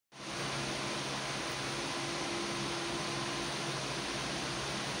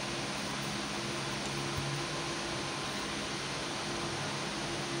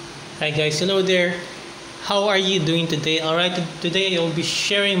Hi guys, hello there. How are you doing today? Alright, today I will be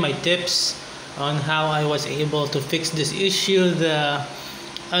sharing my tips on how I was able to fix this issue. The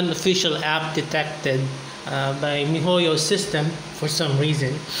unofficial app detected by MiHoYo's system for some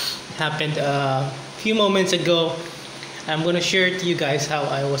reason. It happened a few moments ago. I'm going to share to you guys how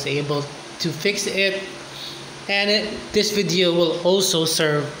I was able to fix it. And this video will also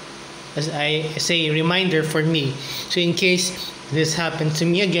serve as a reminder for me. So in case this happened to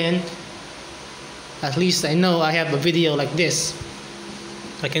me again, at least I know I have a video like this.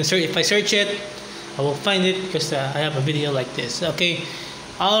 I can search, if I search it, I will find it because I have a video like this. Okay,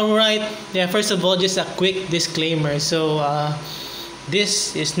 alright. Yeah, first of all, just a quick disclaimer. So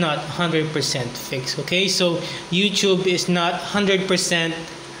this is not 100% fixed. Okay, so YouTube is not 100%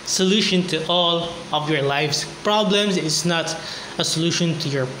 solution to all of your life's problems. It's not a solution to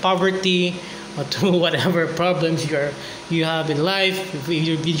your poverty or to whatever problems you have in life. If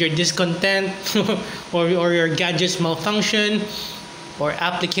you're discontent or your gadgets malfunction or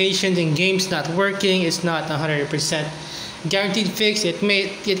applications and games not working, it's not 100% guaranteed fix.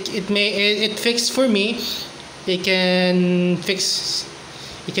 It fixed for me. It can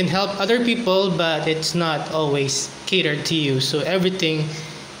help other people, but it's not always catered to you. So everything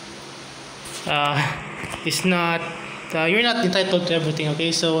is not you're not entitled to everything.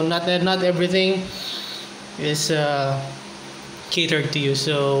 Okay, so not everything is catered to you.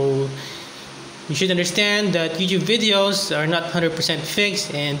 So you should understand that YouTube videos are not 100%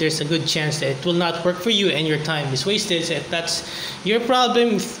 fixed, and there's a good chance that it will not work for you and your time is wasted. So if that's your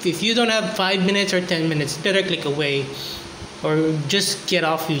problem, if you don't have 5 minutes or 10 minutes, better click away or just get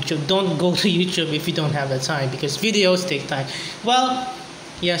off YouTube. Don't go to YouTube if you don't have the time, because videos take time. Well,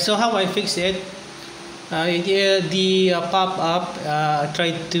 yeah, so how I fix it, the pop-up, I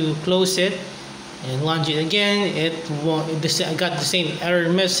tried to close it and launch it again. I got the same error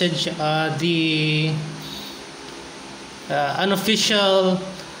message. The unofficial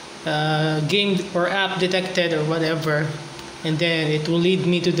game or app detected or whatever, and then it will lead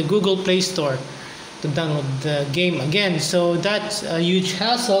me to the Google Play Store to download the game again. So that's a huge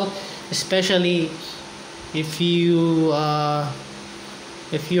hassle, especially if you're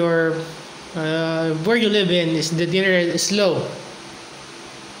where you live in is the internet is slow.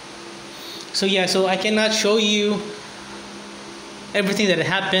 So yeah, so I cannot show you everything that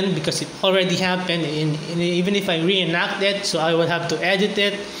happened because it already happened. Even if I reenact it, so I will have to edit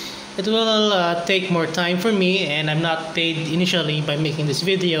it. It will take more time for me, and I'm not paid initially by making this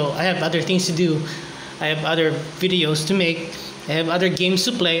video. I have other things to do. I have other videos to make. I have other games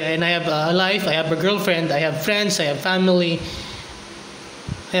to play, and I have a life. I have a girlfriend. I have friends. I have family.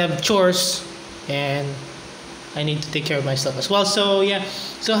 I have chores, and I need to take care of myself as well. So yeah,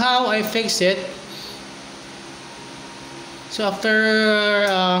 so how I fix it. So after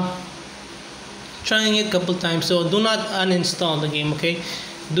trying it a couple times, so do not uninstall the game. Okay,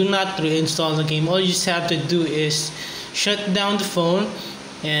 do not reinstall the game. All you just have to do is shut down the phone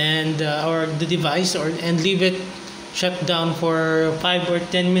and or the device, and leave it shut down for 5 or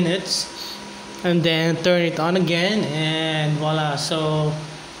 10 minutes, and then turn it on again, and voila. So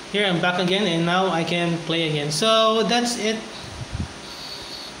here I'm back again, and now I can play again. So that's it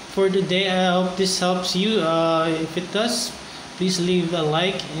for today. I hope this helps you. If it does, please leave a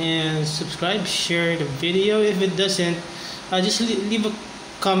like and subscribe, share the video. If it doesn't, just leave a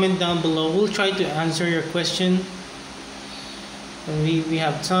comment down below. We'll try to answer your question when we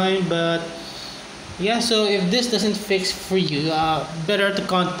have time. But yeah, so if this doesn't fix for you, better to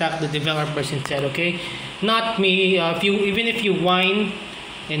contact the developers instead. Okay, not me. Even if you whine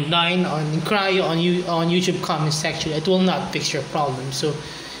and dine and cry on YouTube comment section, it will not fix your problem. So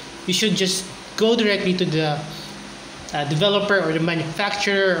you should just go directly to the developer or the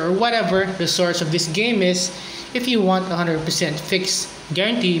manufacturer or whatever the source of this game is, if you want 100% fix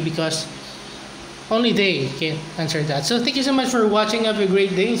guarantee, because only they can answer that. So thank you so much for watching. Have a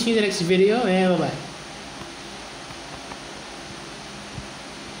great day. See you in the next video, and bye bye.